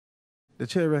The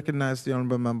chair recognizes the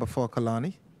honourable member for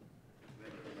Kalani.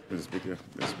 Mr.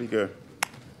 Speaker,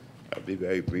 I'll be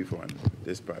very brief on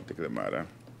this particular matter.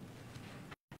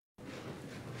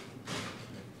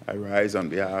 I rise on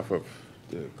behalf of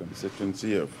the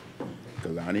constituency of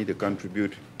Kalani to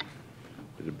contribute to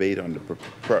the debate on the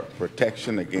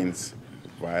Protection Against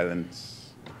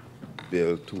Violence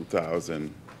Bill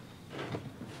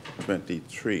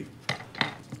 2023.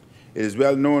 It is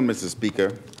well known, Mr.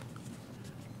 Speaker,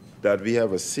 that we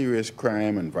have a serious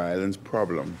crime and violence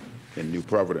problem in New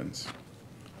Providence.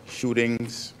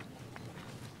 Shootings,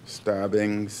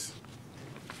 stabbings,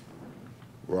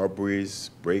 robberies,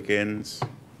 break-ins,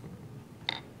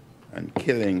 and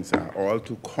killings are all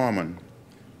too common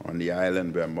on the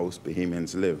island where most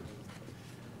Bahamians live.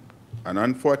 An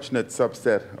unfortunate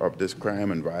subset of this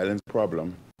crime and violence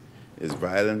problem is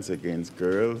violence against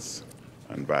girls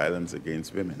and violence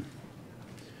against women.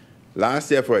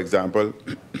 Last year, for example,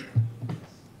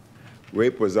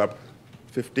 rape was up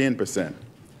 15%.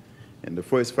 In the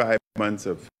first 5 months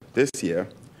of this year,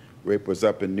 rape was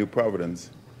up in New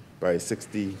Providence by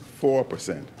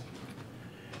 64%.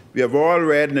 We have all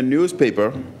read in the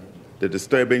newspaper the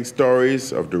disturbing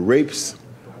stories of the rapes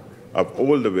of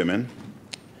older women.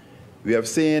 We have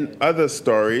seen other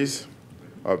stories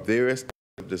of various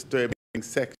disturbing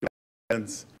sexual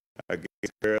violence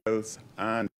against girls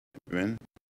and women.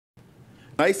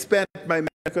 I spent my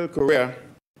medical career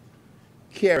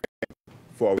caring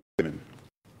for women.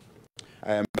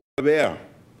 I am aware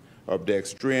of the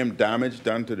extreme damage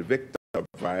done to the victims of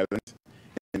violence,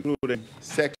 including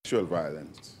sexual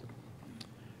violence.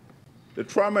 The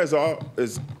trauma is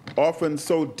often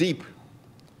so deep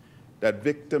that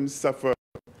victims suffer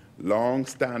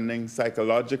long-standing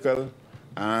psychological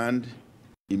and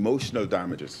emotional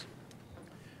damages.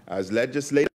 As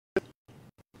legislators,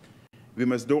 we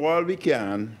must do all we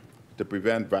can to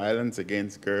prevent violence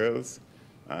against girls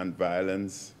and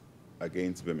violence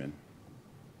against women.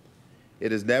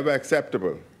 It is never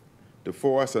acceptable to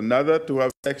force another to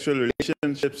have sexual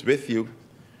relationships with you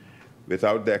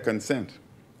without their consent.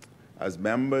 As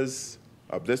members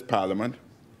of this Parliament,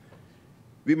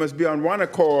 we must be on one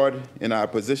accord in our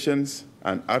positions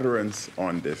and utterance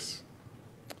on this.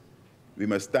 We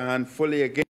must stand fully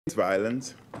against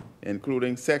violence,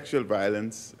 including sexual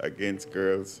violence against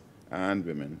girls and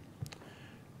women.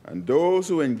 And those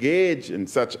who engage in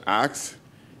such acts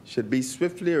should be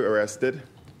swiftly arrested,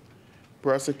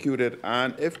 prosecuted,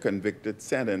 and, if convicted,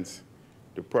 sentenced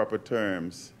to proper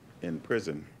terms in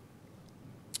prison.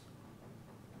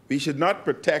 We should not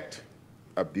protect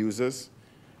abusers.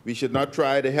 We should not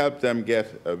try to help them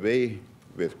get away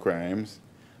with crimes.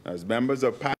 As members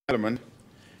of Parliament,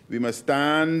 we must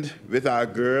stand with our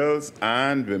girls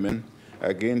and women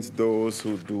against those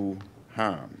who do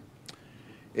harm.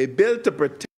 A bill to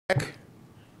protect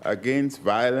against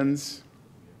violence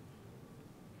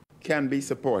can be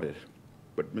supported.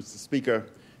 But, Mr. Speaker,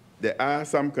 there are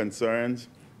some concerns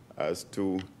as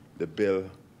to the bill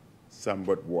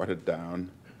somewhat watered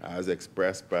down as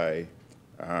expressed by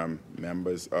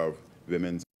members of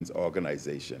women's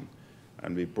organization.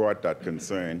 And we brought that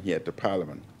concern here to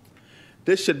Parliament.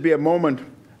 This should be a moment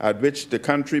at which the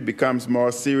country becomes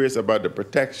more serious about the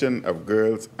protection of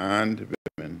girls and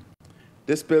women.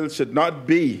 This bill should not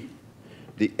be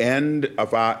the end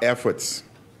of our efforts.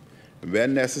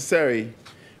 When necessary,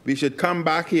 we should come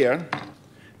back here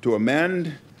to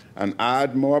amend and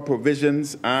add more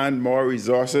provisions and more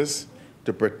resources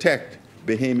to protect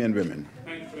Bahamian women.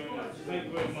 Thank you very much. Thank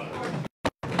you very much.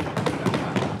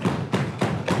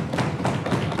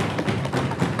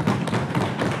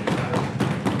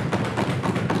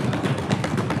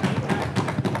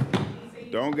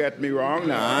 Don't get me wrong,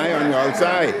 now I on your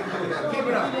side. Keep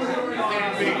it up. Keep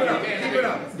it up. Keep it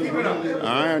up. Keep it up.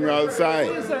 I on your side.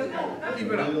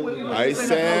 Keep it up.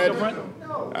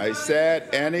 I said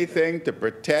anything to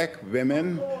protect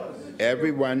women,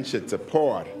 everyone should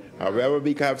support. However,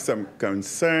 we have some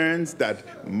concerns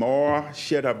that more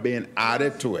should have been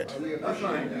added to it. That's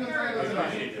fine. That's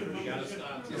fine.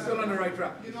 You're still on the right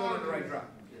track. You're still on the right track.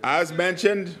 As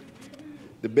mentioned,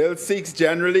 the bill seeks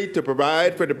generally to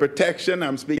provide for the protection.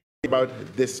 I'm speaking about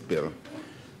this bill.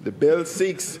 The bill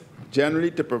seeks generally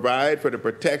to provide for the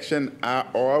protection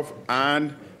of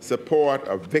and support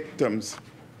of victims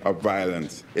of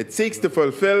violence. It seeks to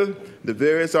fulfill the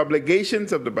various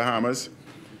obligations of the Bahamas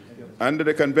under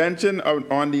the Convention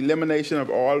on the Elimination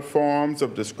of All Forms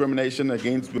of Discrimination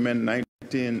Against Women,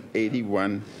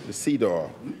 1981, the CEDAW,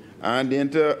 and the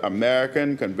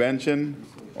Inter-American Convention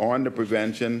on the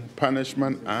Prevention,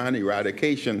 Punishment, and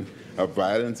Eradication of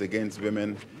Violence Against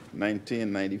Women,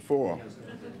 1994.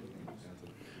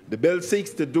 The bill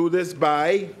seeks to do this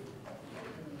by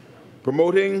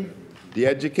promoting the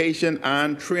education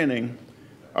and training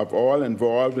of all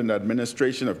involved in the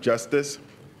administration of justice,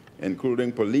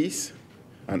 including police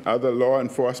and other law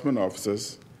enforcement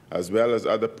officers, as well as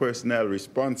other personnel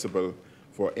responsible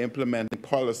for implementing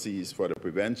policies for the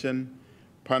prevention,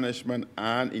 punishment,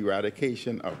 and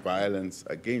eradication of violence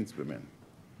against women.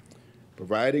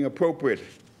 Providing appropriate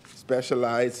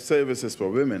specialized services for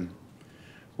women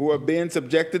who are being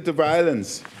subjected to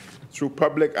violence through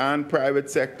public and private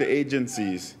sector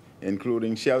agencies,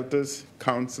 including shelters,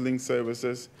 counseling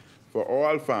services for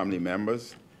all family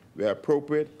members where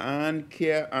appropriate, and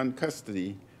care and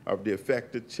custody of the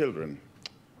affected children.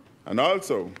 And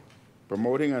also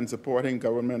promoting and supporting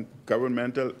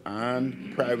governmental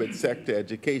and private sector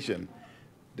education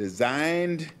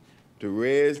designed to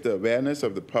raise the awareness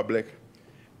of the public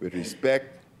with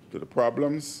respect to the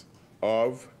problems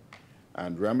of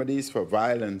and remedies for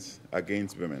violence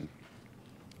against women.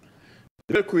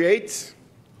 The bill creates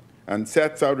and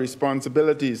sets out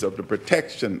responsibilities of the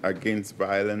Protection Against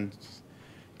Violence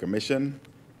Commission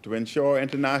to ensure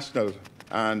international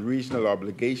and regional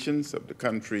obligations of the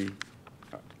country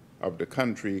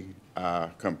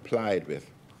are complied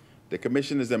with. The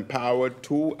Commission is empowered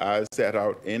to, as set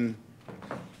out in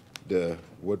the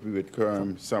what we would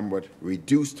term somewhat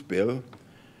reduced bill,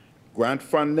 grant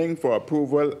funding for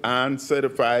approval and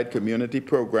certified community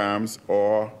programs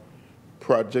or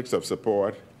projects of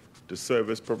support to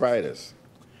service providers,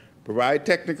 provide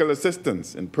technical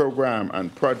assistance in program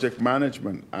and project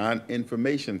management and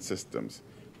information systems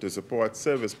to support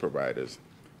service providers,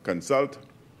 consult,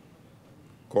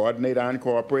 coordinate and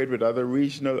cooperate with other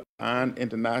regional and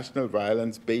international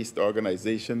violence-based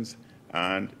organizations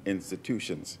and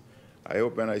institutions. I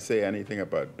hope when I say anything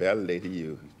about Bell later,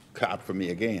 you clap for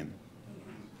me again.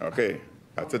 Okay,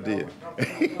 that's a deal.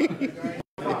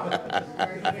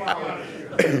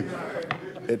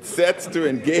 It sets to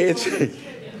engage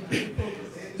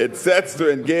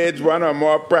one or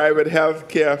more private health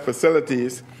care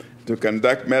facilities to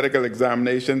conduct medical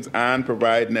examinations and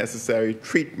provide necessary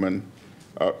treatment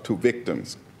to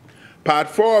victims. Part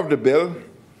 4 of the bill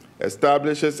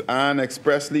establishes and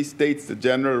expressly states the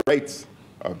general rights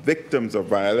of victims of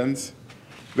violence,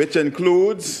 which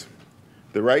includes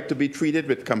the right to be treated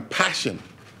with compassion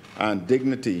and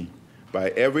dignity by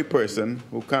every person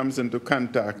who comes into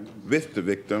contact with the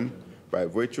victim by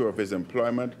virtue of his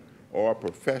employment or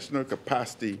professional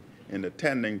capacity in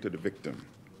attending to the victim.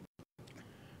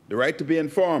 The right to be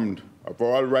informed of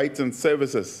all rights and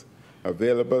services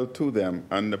available to them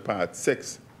under Part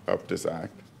 6 of this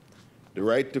Act. The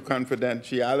right to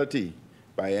confidentiality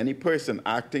by any person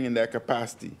acting in their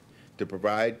capacity to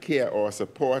provide care or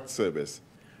support service,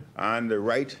 and the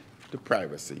right to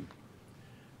privacy.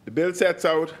 The bill sets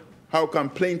out how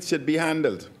complaints should be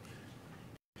handled.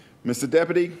 Mr.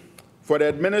 Deputy, for the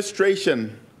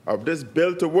administration of this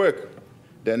bill to work,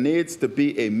 there needs to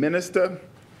be a minister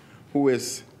who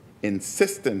is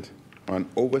insistent on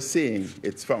overseeing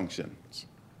its functions.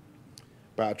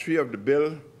 Part 3 of the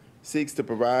bill seeks to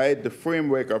provide the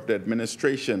framework of the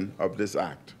administration of this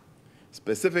act.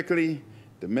 Specifically,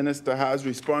 the minister has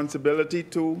responsibility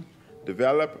to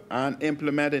develop and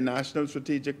implement a national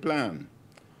strategic plan,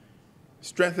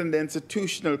 strengthen the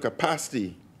institutional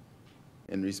capacity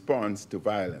in response to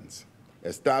violence,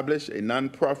 establish a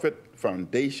nonprofit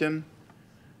foundation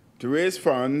to raise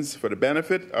funds for the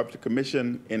benefit of the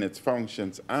Commission in its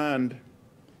functions, and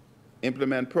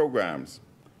implement programs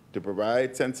to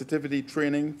provide sensitivity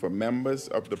training for members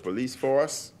of the police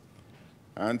force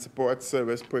and support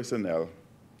service personnel,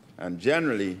 and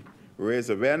generally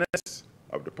raise awareness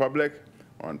of the public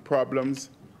on problems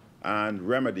and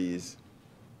remedies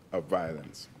of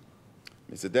violence.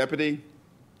 Mr. Deputy,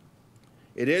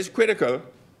 it is critical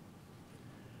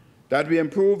that we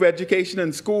improve education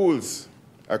in schools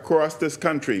across this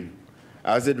country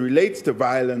as it relates to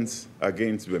violence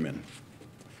against women.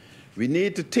 We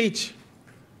need to teach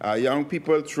our young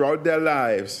people throughout their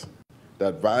lives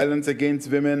that violence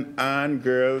against women and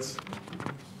girls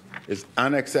is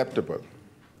unacceptable.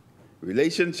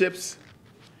 Relationships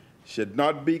should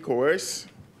not be coerced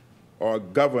or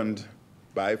governed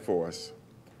by force.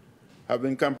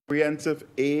 Having comprehensive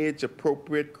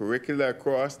age-appropriate curricula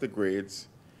across the grades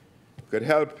could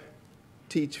help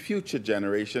teach future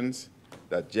generations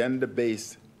that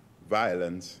gender-based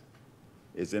violence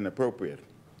is inappropriate.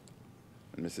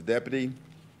 And Mr. Deputy,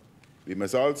 we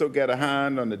must also get a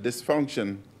hand on the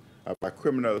dysfunction of our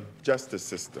criminal justice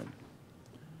system.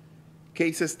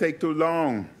 Cases take too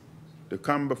long to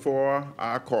come before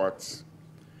our courts.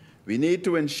 We need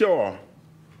to ensure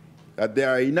that there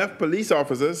are enough police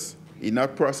officers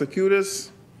enough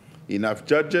prosecutors, enough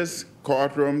judges,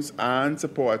 courtrooms, and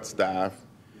support staff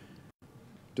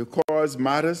to cause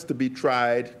matters to be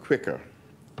tried quicker.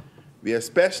 We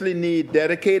especially need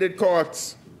dedicated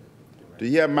courts to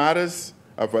hear matters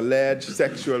of alleged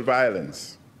sexual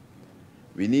violence.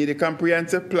 We need a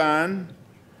comprehensive plan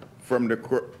from the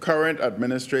current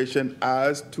administration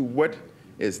as to what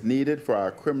is needed for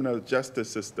our criminal justice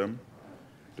system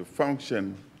to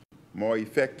function more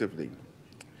effectively.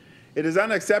 It is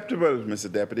unacceptable,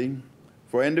 Mr. Deputy,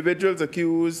 for individuals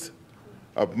accused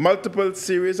of multiple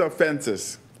serious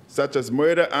offenses, such as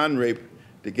murder and rape,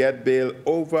 to get bail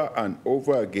over and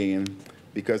over again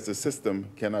because the system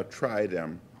cannot try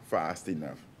them fast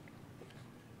enough.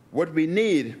 What we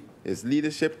need is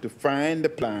leadership to find the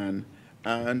plan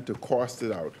and to cost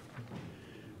it out.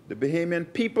 The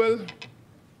Bahamian people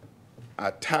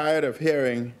are tired of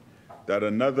hearing that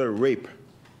another rape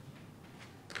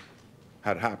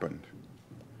had happened,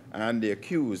 and the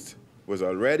accused was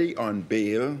already on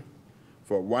bail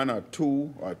for 1 or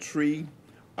 2 or 3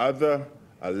 other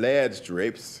alleged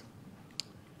rapes.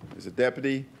 Mr.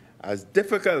 Deputy, as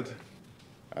difficult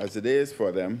as it is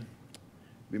for them,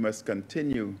 we must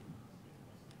continue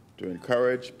to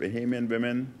encourage Bahamian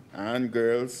women and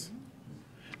girls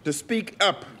to speak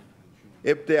up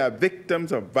if they are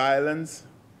victims of violence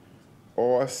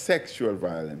or sexual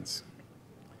violence.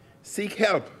 Seek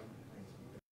help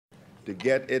to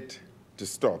get it to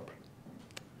stop.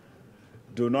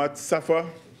 Do not suffer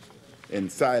in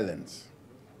silence.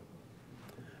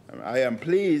 I am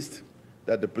pleased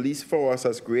that the police force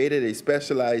has created a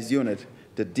specialized unit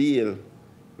to deal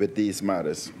with these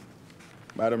matters.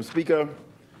 Madam Speaker,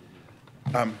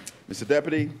 Mr.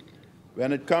 Deputy,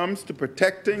 when it comes to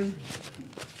protecting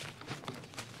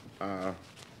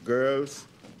girls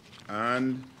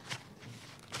and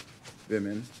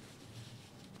women,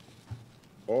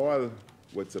 all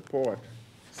would support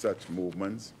such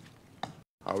movements.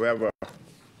 However,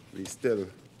 we still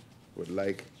would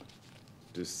like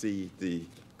to see the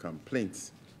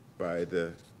complaints by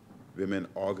the women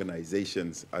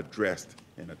organizations addressed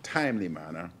in a timely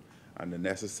manner and the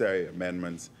necessary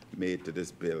amendments made to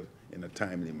this bill in a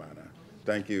timely manner.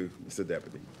 Thank you, Mr.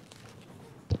 Deputy.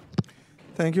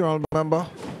 Thank you, Honourable Member.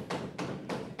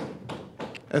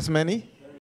 As many?